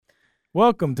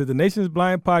Welcome to the Nation's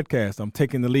Blind Podcast. I'm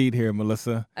taking the lead here,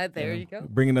 Melissa. There you go.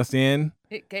 Bringing us in.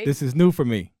 Okay. This is new for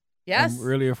me. Yes. I'm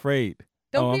really afraid.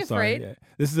 Don't be I'm sorry. afraid. Yeah.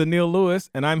 This is Anil Lewis,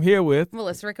 and I'm here with...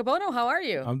 Melissa Riccobono, how are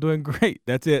you? I'm doing great.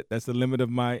 That's it. That's the limit of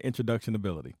my introduction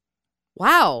ability.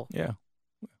 Wow. Yeah.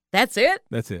 That's it?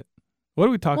 That's it. What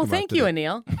are we talking about Well, thank today?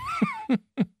 you, Anil.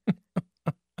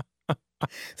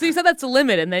 So you said that's the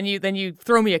limit, and then you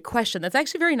throw me a question. That's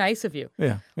actually very nice of you.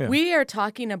 Yeah. We are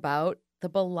talking about the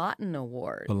Balatin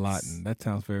Awards. Balatin. That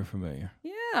sounds very familiar.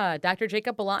 Yeah. Dr.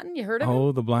 Jacob Balatin, you heard of him?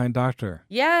 Oh, the blind doctor.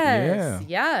 Yes.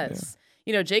 Yeah. Yes.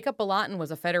 You know, Jacob Balatin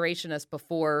was a federationist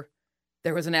before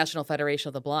there was a National Federation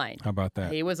of the Blind. How about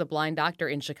that? He was a blind doctor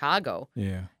in Chicago.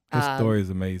 Yeah. His story is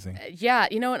amazing. Yeah.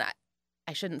 You know, and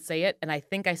I shouldn't say it, and I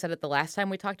think I said it the last time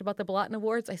we talked about the Balatin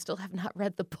Awards. I still have not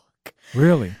read the book.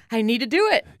 Really? I need to do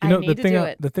it.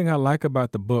 The thing I like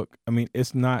about the book, I mean,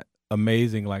 it's not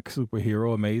amazing like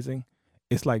superhero amazing.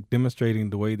 It's like demonstrating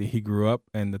the way that he grew up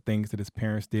and the things that his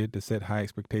parents did to set high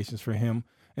expectations for him.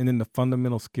 And then the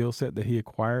fundamental skill set that he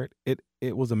acquired,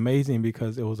 it was amazing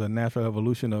because it was a natural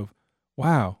evolution of,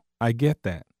 wow, I get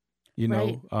that. You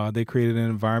know, Right. They created an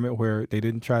environment where they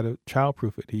didn't try to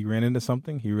childproof it. He ran into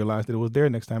something, he realized that it was there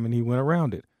next time, and he went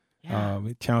around it. Yeah.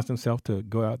 He challenged himself to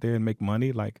go out there and make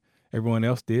money like everyone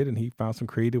else did, and he found some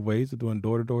creative ways of doing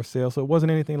door-to-door sales. So it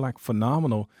wasn't anything like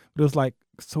phenomenal, but it was like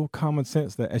so common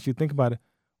sense that as you think about it,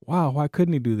 wow, why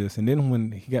couldn't he do this? And then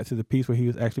when he got to the piece where he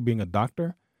was actually being a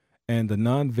doctor and the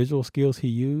non-visual skills he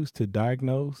used to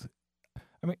diagnose,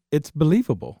 I mean, it's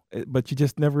believable, but you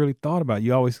just never really thought about it.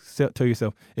 You always tell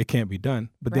yourself it can't be done.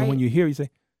 But then when you hear it, you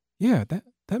say, yeah,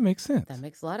 that makes sense. That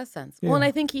makes a lot of sense. Yeah. Well, and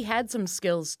I think he had some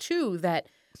skills, too, that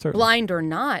Certainly. blind or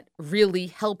not really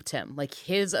helped him. Like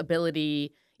his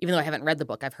ability, even though I haven't read the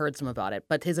book, I've heard some about it,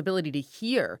 but his ability to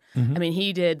hear. Mhm. I mean,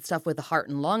 he did stuff with the heart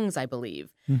and lungs, I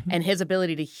believe. Mhm. And his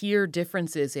ability to hear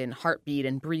differences in heartbeat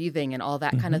and breathing and all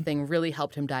that kind of thing really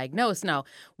helped him diagnose. Now,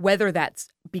 whether that's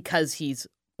because he's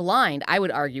blind, I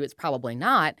would argue it's probably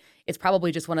not. It's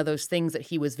probably just one of those things that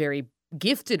he was very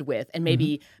gifted with, and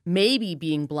maybe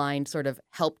being blind sort of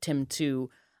helped him to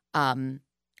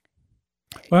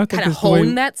Well, I think kind of it's the way-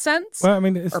 hone that sense Well, I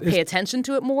mean, or pay attention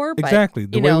to it more. But, exactly.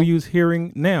 The you way know, we use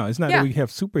hearing now, it's not Yeah. that we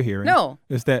have super hearing. No.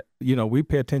 It's that, we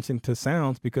pay attention to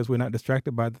sounds because we're not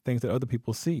distracted by the things that other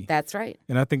people see. That's right.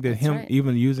 And I think that That's him right.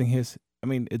 even using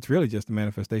it's really just a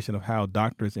manifestation of how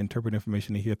doctors interpret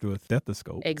information they hear through a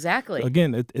stethoscope. Exactly.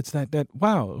 Again, it's that,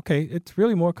 wow, okay, it's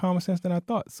really more common sense than I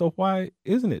thought. So why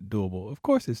isn't it doable? Of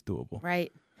course it's doable.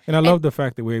 Right. And I love the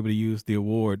fact that we're able to use the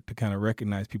award to kind of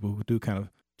recognize people who do kind of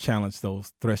challenge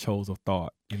those thresholds of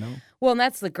thought, Well, and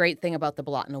that's the great thing about the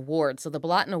Balatin Award. So the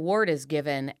Balatin Award is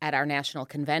given at our national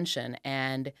convention.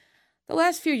 And the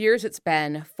last few years, it's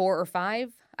been 4 or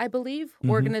 5, I believe,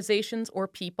 organizations or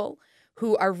people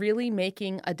who are really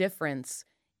making a difference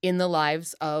in the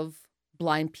lives of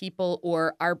blind people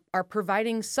or are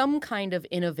providing some kind of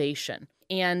innovation.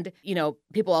 And,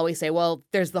 people always say, well,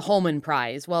 there's the Holman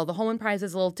Prize. Well, the Holman Prize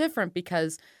is a little different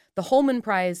because the Holman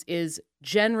Prize is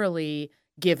generally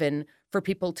given for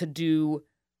people to do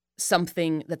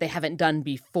something that they haven't done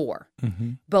before.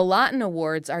 Mm-hmm. Balatin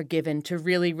Awards are given to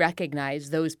really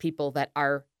recognize those people that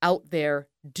are out there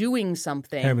doing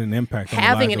something, having an impact,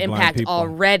 having on the an lives of blind impact people.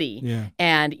 already. Yeah.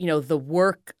 And,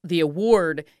 the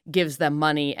award gives them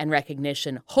money and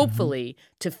recognition, hopefully,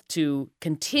 to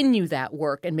continue that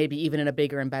work and maybe even in a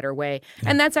bigger and better way. Yeah.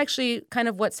 And that's actually kind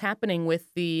of what's happening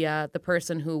with the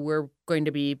person who we're going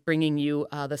to be bringing you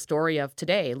the story of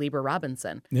today, Libra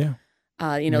Robinson. Yeah.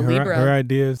 Libra. Her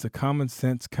idea is the common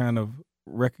sense kind of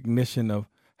recognition of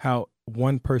how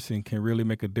one person can really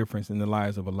make a difference in the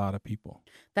lives of a lot of people.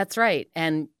 That's right.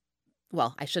 And,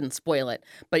 well, I shouldn't spoil it,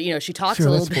 but, she talks Sure, a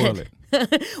little let's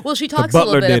bit. Well, she talks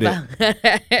butler a little bit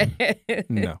did about.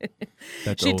 No,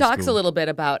 that's She old talks school. a little bit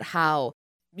about how,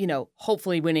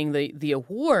 hopefully winning the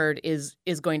award is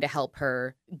going to help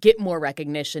her get more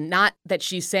recognition. Not that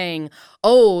she's saying,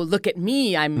 "Oh, look at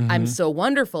me, I'm so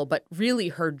wonderful," but really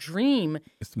her dream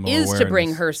It's more is to bring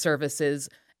awareness. her services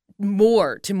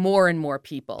more and more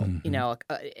people.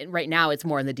 Right now it's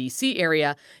more in the DC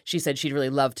area. She said she'd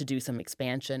really love to do some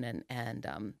expansion, and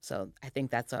so I think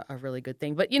that's a really good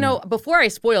thing. But before I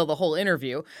spoil the whole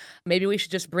interview, maybe we should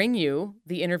just bring you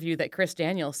the interview that Chris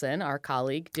Danielson, our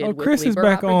colleague, did with Chris is Libra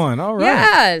back Robinson. on. All right.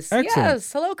 Yes, Excellent.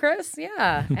 yes. Hello, Chris.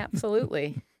 Yeah,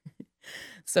 absolutely.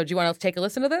 So do you want to take a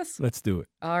listen to this? Let's do it.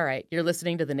 All right. You're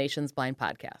listening to the Nation's Blind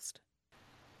Podcast.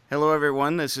 Hello,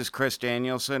 everyone. This is Chris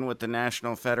Danielson with the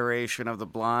National Federation of the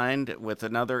Blind with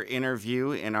another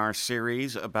interview in our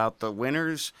series about the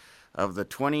winners of the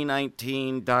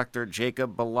 2019 Dr.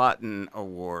 Jacob Balatin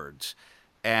Awards.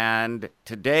 And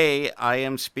today I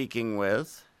am speaking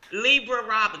with Libra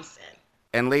Robinson.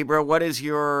 And Libra, what is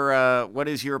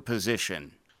your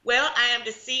position? Well, I am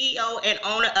the CEO and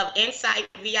owner of Insight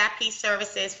VIP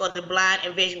services for the blind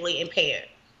and visually impaired.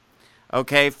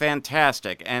 Okay,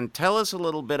 fantastic. And tell us a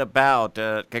little bit about,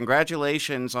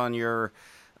 congratulations on your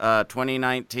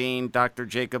 2019 Dr.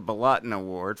 Jacob Balatin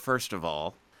Award, first of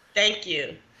all. Thank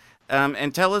you.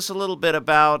 And tell us a little bit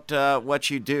about what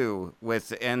you do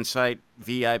with Insight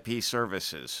VIP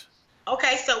services.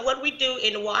 Okay, so what we do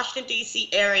in the Washington, D.C.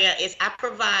 area is I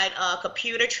provide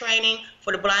computer training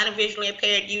for the blind and visually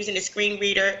impaired using the screen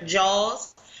reader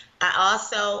JAWS. I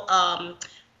also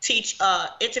teach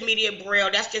intermediate Braille.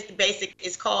 That's just the basic.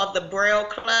 It's called the Braille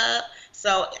Club.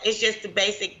 So it's just the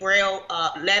basic Braille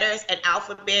letters and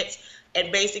alphabets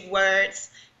and basic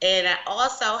words. And I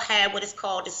also have what is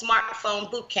called the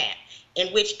Smartphone Boot Camp,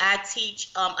 in which I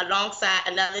teach alongside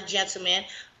another gentleman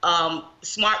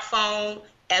smartphone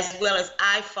as well as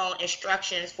iPhone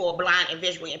instructions for blind and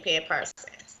visually impaired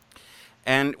persons.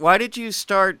 And why did you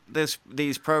start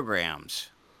these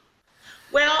programs?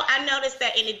 Well, I noticed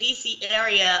that in the DC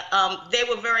area, they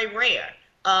were very rare.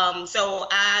 So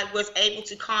I was able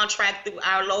to contract through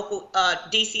our local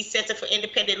DC Center for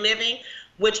Independent Living,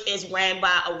 which is ran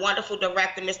by a wonderful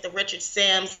director, Mr. Richard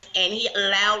Sims, and he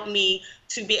allowed me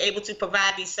to be able to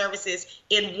provide these services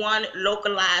in one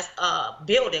localized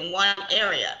building, one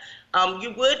area.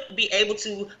 You would be able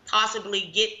to possibly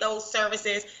get those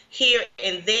services here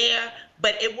and there,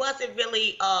 but it wasn't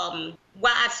really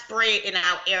widespread in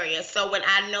our area. So when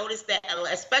I noticed that,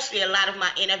 especially a lot of my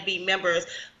NFB members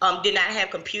did not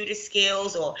have computer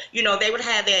skills, or, they would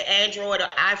have their Android or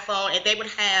iPhone and they would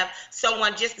have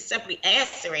someone just to simply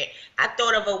answer it, I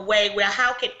thought of a way where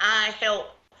how can I help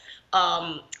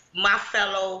my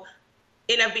fellow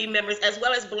NFB members, as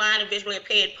well as blind and visually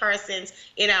impaired persons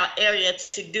in our area,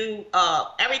 to do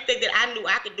everything that I knew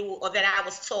I could do or that I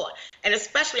was taught, and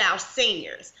especially our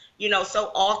seniors.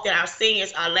 So often our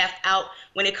seniors are left out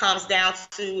when it comes down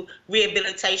to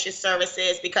rehabilitation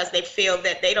services because they feel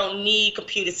that they don't need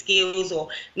computer skills or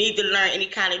need to learn any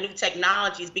kind of new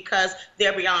technologies because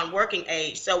they're beyond working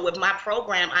age. So with my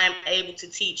program, I am able to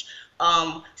teach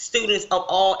students of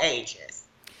all ages.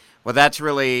 Well, that's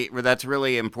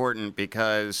really important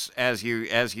because, as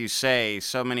you say,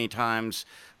 so many times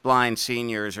blind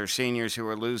seniors or seniors who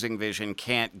are losing vision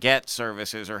can't get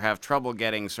services or have trouble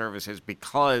getting services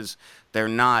because they're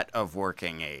not of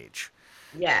working age.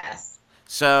 Yes.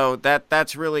 So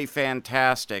that's really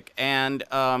fantastic. And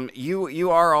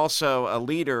you are also a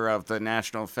leader of the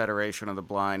National Federation of the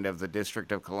Blind of the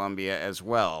District of Columbia as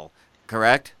well,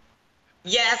 correct?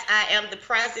 Yes, I am the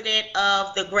president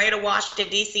of the Greater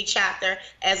Washington, D.C. chapter,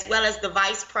 as well as the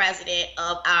vice president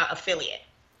of our affiliate.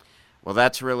 Well,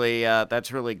 that's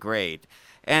really great.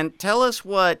 And tell us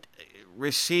what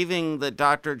receiving the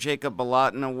Dr. Jacob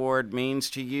Balatin Award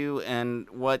means to you and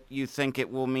what you think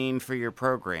it will mean for your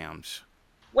programs.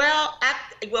 Well,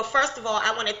 first of all,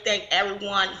 I want to thank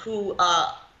everyone who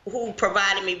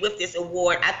provided me with this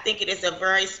award. I think it is a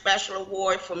very special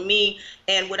award for me,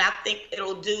 and what I think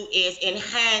it'll do is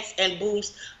enhance and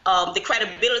boost the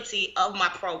credibility of my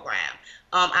program.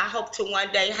 I hope to one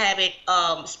day have it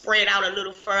spread out a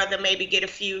little further, maybe get a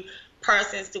few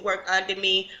persons to work under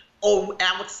me, or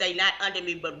I would say not under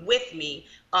me, but with me,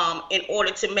 in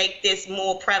order to make this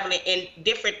more prevalent in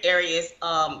different areas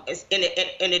in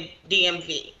the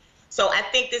DMV. So I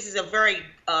think this is a very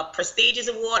prestigious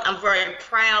award. I'm very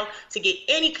proud to get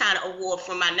any kind of award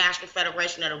from my National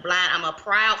Federation of the Blind. I'm a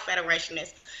proud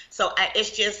federationist. So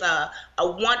it's just a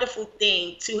wonderful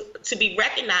thing to be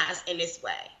recognized in this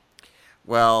way.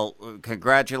 Well,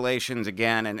 congratulations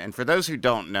again. And for those who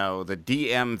don't know, the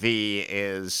DMV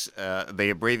is the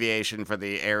abbreviation for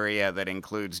the area that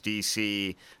includes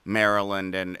D.C.,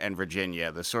 Maryland, and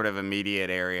Virginia, the sort of immediate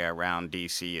area around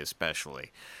D.C.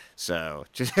 especially. So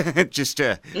just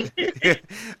to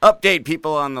update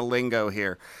people on the lingo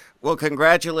here. Well,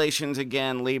 congratulations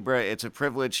again, Libra. It's a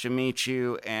privilege to meet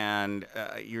you, and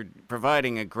you're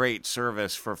providing a great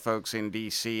service for folks in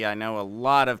D.C. I know a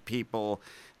lot of people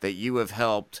that you have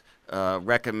helped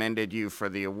recommended you for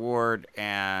the award,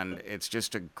 and it's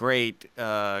just a great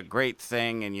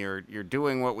thing, and you're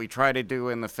doing what we try to do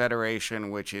in the Federation,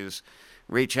 which is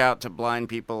reach out to blind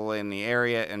people in the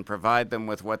area and provide them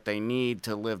with what they need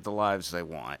to live the lives they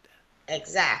want.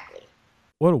 Exactly.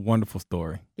 What a wonderful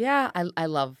story. Yeah, I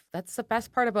love that's the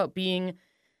best part about being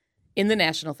in the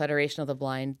National Federation of the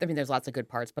Blind. I mean, there's lots of good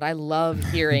parts, but I love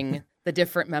hearing the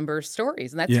different members'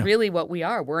 stories. And that's really what we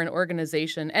are. We're an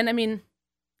organization. And I mean,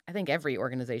 I think every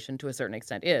organization to a certain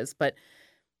extent is, but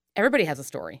everybody has a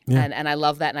story. Yeah. And I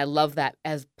love that. And I love that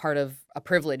as part of a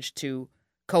privilege to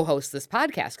co-host this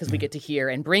podcast because we get to hear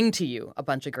and bring to you a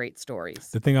bunch of great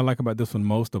stories. The thing I like about this one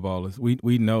most of all is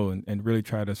we know and really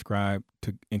try to strive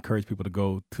to encourage people to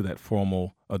go to that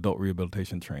formal adult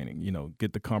rehabilitation training,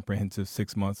 get the comprehensive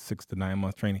 6 to 9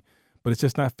 months training. But it's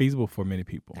just not feasible for many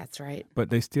people. That's right.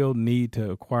 But they still need to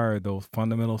acquire those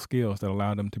fundamental skills that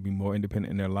allow them to be more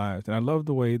independent in their lives. And I love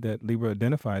the way that Libra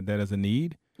identified that as a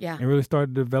need and really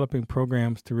started developing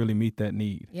programs to really meet that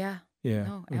need. Yeah. Yeah.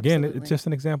 No, Again, absolutely. it's just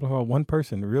an example of how one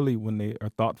person really, when they are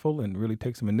thoughtful and really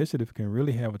take some initiative, can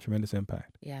really have a tremendous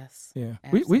impact. Yes. Yeah.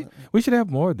 Absolutely. We should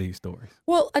have more of these stories.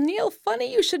 Well, Anil,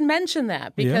 funny you should mention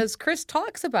that because Chris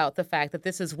talks about the fact that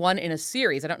this is one in a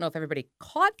series. I don't know if everybody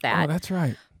caught that. Oh, that's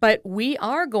right. But we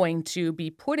are going to be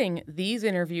putting these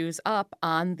interviews up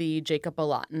on the Jacob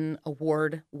Balatin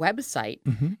Award website.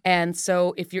 Mm-hmm. And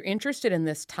so if you're interested in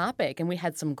this topic, and we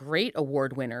had some great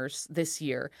award winners this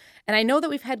year, and I know that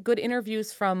we've had good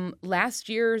interviews from last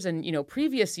year's and,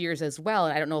 previous years as well.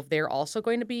 And I don't know if they're also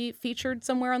going to be featured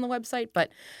somewhere on the website, but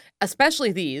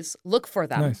especially these, look for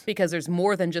them because there's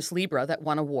more than just Libra that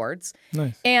won awards.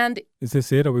 Nice. And is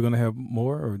this it? Are we going to have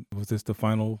more? Or was this the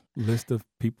final list of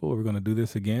people? Are we going to do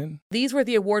this again? these were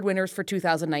the award winners for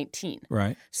 2019.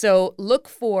 Right. So look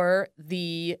for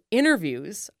the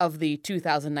interviews of the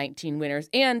 2019 winners.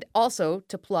 And also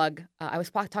to plug, I was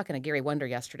talking to Gary Wonder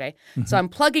yesterday. Mm-hmm. So I'm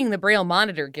plugging the Braille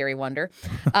Monitor, Gary Wonder.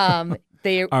 Our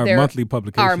monthly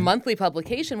publication. Our monthly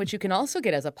publication, which you can also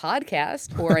get as a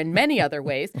podcast or in many other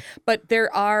ways. But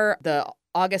there are the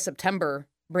August-September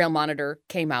Braille Monitor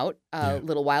came out a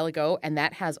little while ago, and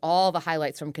that has all the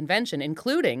highlights from convention,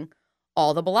 including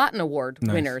all the Balatin Award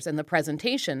winners and the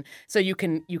presentation. So you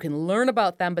can learn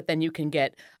about them, but then you can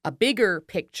get a bigger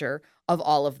picture of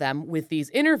all of them with these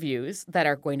interviews that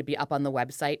are going to be up on the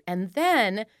website. And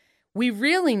then we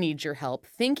really need your help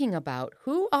thinking about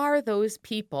who are those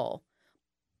people,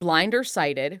 blind or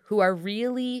sighted, who are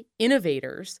really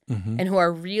innovators and who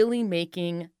are really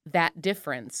making that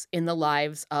difference in the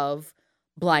lives of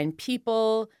blind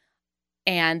people,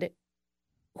 and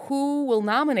who will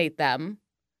nominate them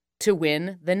to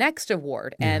win the next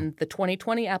award. And the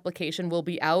 2020 application will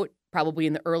be out probably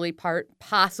in the early part,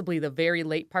 possibly the very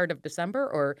late part of December,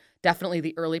 or definitely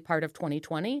the early part of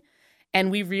 2020.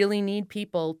 And we really need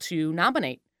people to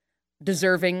nominate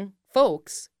deserving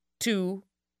folks to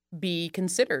be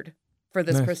considered for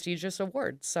this prestigious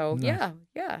award. So yeah.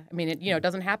 I mean, it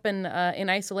doesn't happen in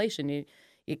isolation.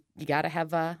 You got to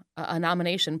have a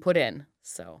nomination put in.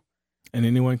 So. And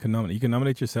anyone can nominate. You can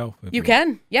nominate yourself. You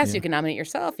can. Yes, you can nominate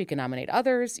yourself. You can nominate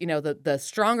others. The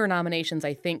stronger nominations,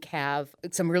 I think, have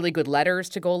some really good letters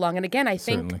to go along. And again, I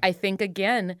think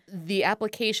again, the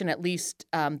application, at least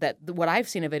that what I've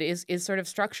seen of it is sort of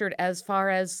structured as far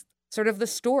as sort of the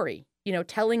story,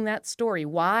 telling that story.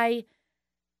 Why,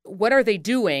 what are they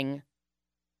doing?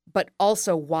 But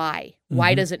also why?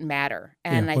 Why does it matter?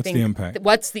 And I think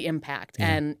what's the impact?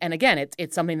 And again,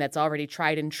 it's something that's already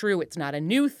tried and true. It's not a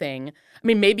new thing. I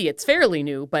mean, maybe it's fairly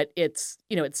new, but it's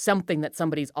it's something that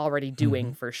somebody's already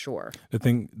doing for sure. The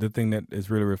thing that is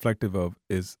really reflective of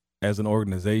is, as an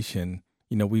organization,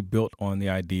 we built on the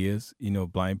ideas,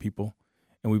 blind people,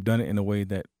 and we've done it in a way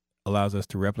that allows us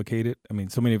to replicate it. I mean,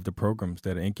 so many of the programs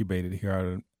that are incubated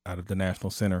here out of the National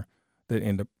Center that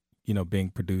end up being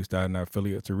produced out in our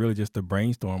affiliates are really just a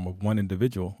brainstorm of one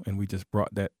individual. And we just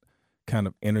brought that kind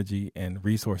of energy and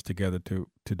resource together to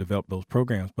develop those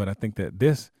programs. But I think that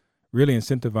this really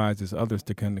incentivizes others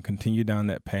to kind of continue down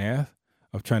that path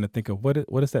of trying to think of what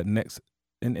is that next,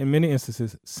 in many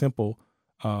instances, simple,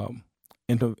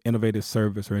 innovative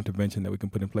service or intervention that we can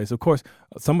put in place. Of course,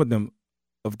 some of them,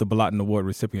 of the Balatin Award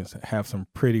recipients, have some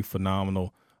pretty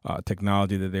phenomenal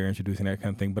technology that they're introducing, that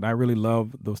kind of thing. But I really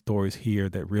love those stories here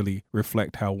that really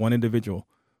reflect how one individual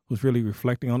who's really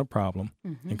reflecting on a problem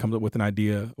and comes up with an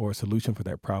idea or a solution for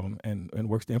that problem and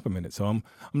works to implement it. So I'm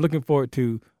looking forward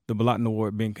to the Balatin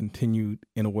Award being continued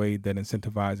in a way that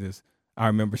incentivizes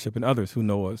our membership and others who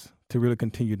know us to really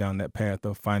continue down that path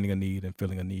of finding a need and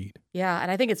filling a need. Yeah, and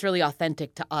I think it's really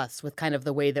authentic to us with kind of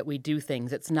the way that we do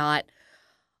things. It's not,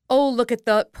 oh, look at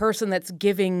the person that's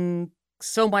giving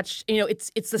so much,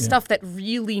 it's the stuff that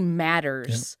really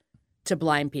matters to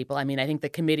blind people. I mean, I think the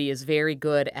committee is very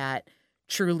good at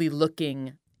truly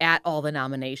looking at all the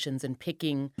nominations and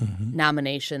picking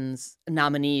nominees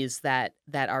that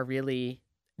are really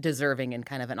deserving in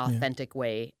kind of an authentic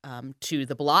way to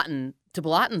the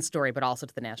Balatin story, but also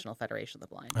to the National Federation of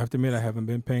the Blind. I have to admit, I haven't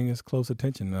been paying as close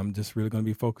attention. I'm just really going to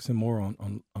be focusing more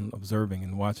on observing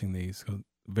and watching these. So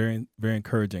very, very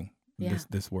encouraging,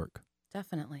 this work.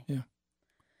 Definitely. Yeah.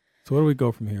 So where do we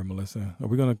go from here, Melissa? Are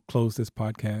we going to close this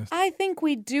podcast? I think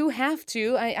we do have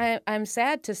to. I'm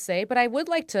sad to say, but I would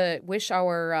like to wish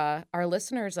our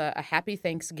listeners a happy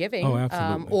Thanksgiving. Oh,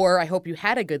 absolutely. Or I hope you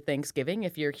had a good Thanksgiving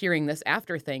if you're hearing this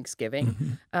after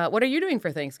Thanksgiving. What are you doing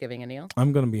for Thanksgiving, Anil?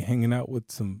 I'm going to be hanging out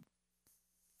with some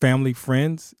family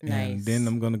friends, and Nice. then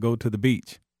I'm going to go to the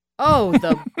beach. Oh,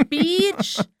 the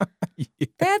beach. Yeah.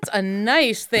 That's a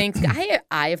nice Thanksgiving.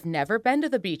 I've never been to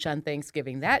the beach on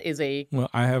Thanksgiving. That is a Well,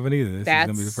 I haven't either. This is going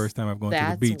to be the That's- first time I've gone to the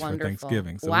that's beach wonderful. for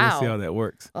Thanksgiving. So Wow. we'll see how that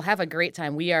works. We'll have a great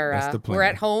time. We are That's the we're plan.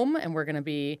 at home and we're going to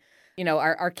be,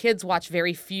 our kids watch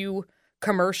very few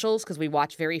commercials because we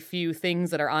watch very few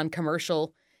things that are on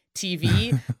commercial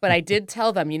TV. But I did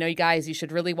tell them, you guys, you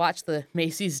should really watch the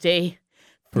Macy's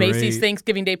Parade.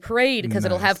 Thanksgiving Day Parade because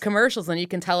it'll have Nice. commercials and you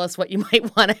can tell us what you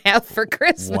might want to have for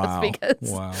Christmas Wow. because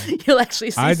Wow. you'll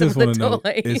actually see I some just of want the to know,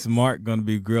 toys. is Mark going to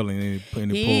be grilling any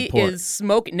He pulled pork? is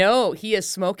smoking. No, he is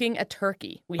smoking a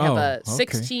turkey. We have Oh, a okay.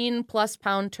 16+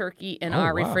 pound turkey in Oh,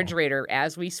 our wow. refrigerator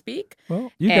as we speak. Well,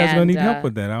 you guys are going to need And, help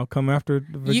with that. I'll come after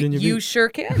the Virginia You Beach. sure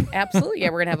can. Absolutely. Yeah,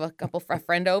 we're gonna have a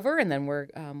friend over, and then we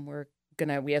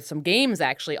have some games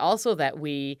actually also that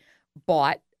we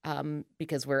bought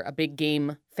because we're a big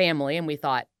game family, and we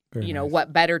thought. Very nice.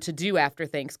 What better to do after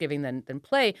Thanksgiving than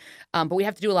play? But we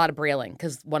have to do a lot of brailing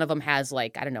because one of them has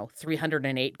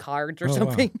 308 cards or Oh, wow.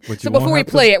 something. But So you won't before we have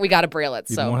to- play it, we got to braille it.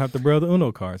 You So don't have to braille the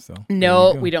Uno cards, though. no, There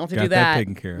you go. we don't have to Got do that.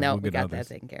 taken care of. No, We'll we get got others.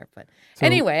 that taken care of. But So,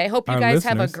 anyway, I hope you our guys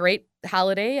have a listeners- great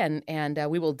holiday, and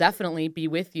we will definitely be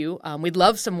with you. We'd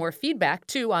love some more feedback,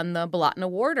 too, on the Balaton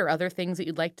Award or other things that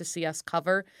you'd like to see us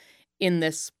cover in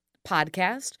this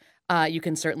podcast. You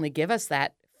can certainly give us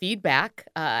that feedback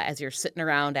as you're sitting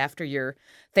around after your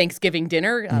Thanksgiving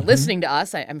dinner listening to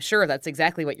us. I'm sure that's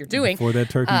exactly what you're doing. Before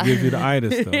that turkey gives you the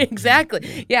itis, though.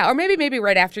 Exactly. Yeah, or maybe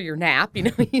right after your nap,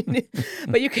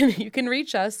 But you can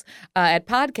reach us at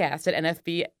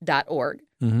podcast@nfb.org.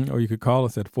 Or you could call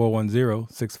us at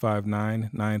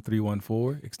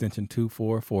 410-659-9314, extension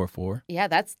 2444. Yeah,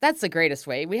 that's the greatest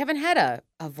way. We haven't had a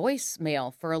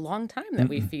voicemail for a long time that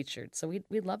we featured, so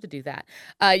we'd love to do that.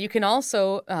 You can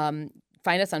also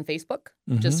find us on Facebook.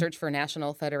 Just search for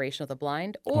National Federation of the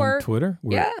Blind, or On Twitter,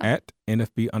 we're Yeah. at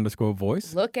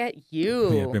NFB_voice. look at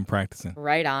you. Yeah, been practicing.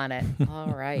 Right on it.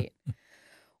 All right.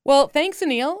 Well, thanks,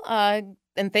 Anil.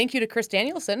 And thank you to Chris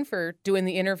Danielson for doing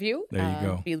the interview.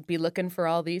 There you go. Be looking for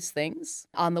all these things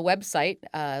on the website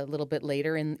a little bit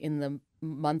later in the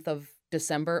month of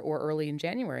December or early in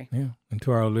January. Yeah. And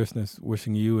to our listeners,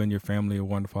 wishing you and your family a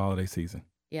wonderful holiday season.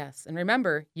 Yes. And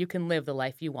remember, you can live the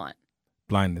life you want.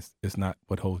 Blindness is not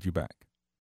what holds you back.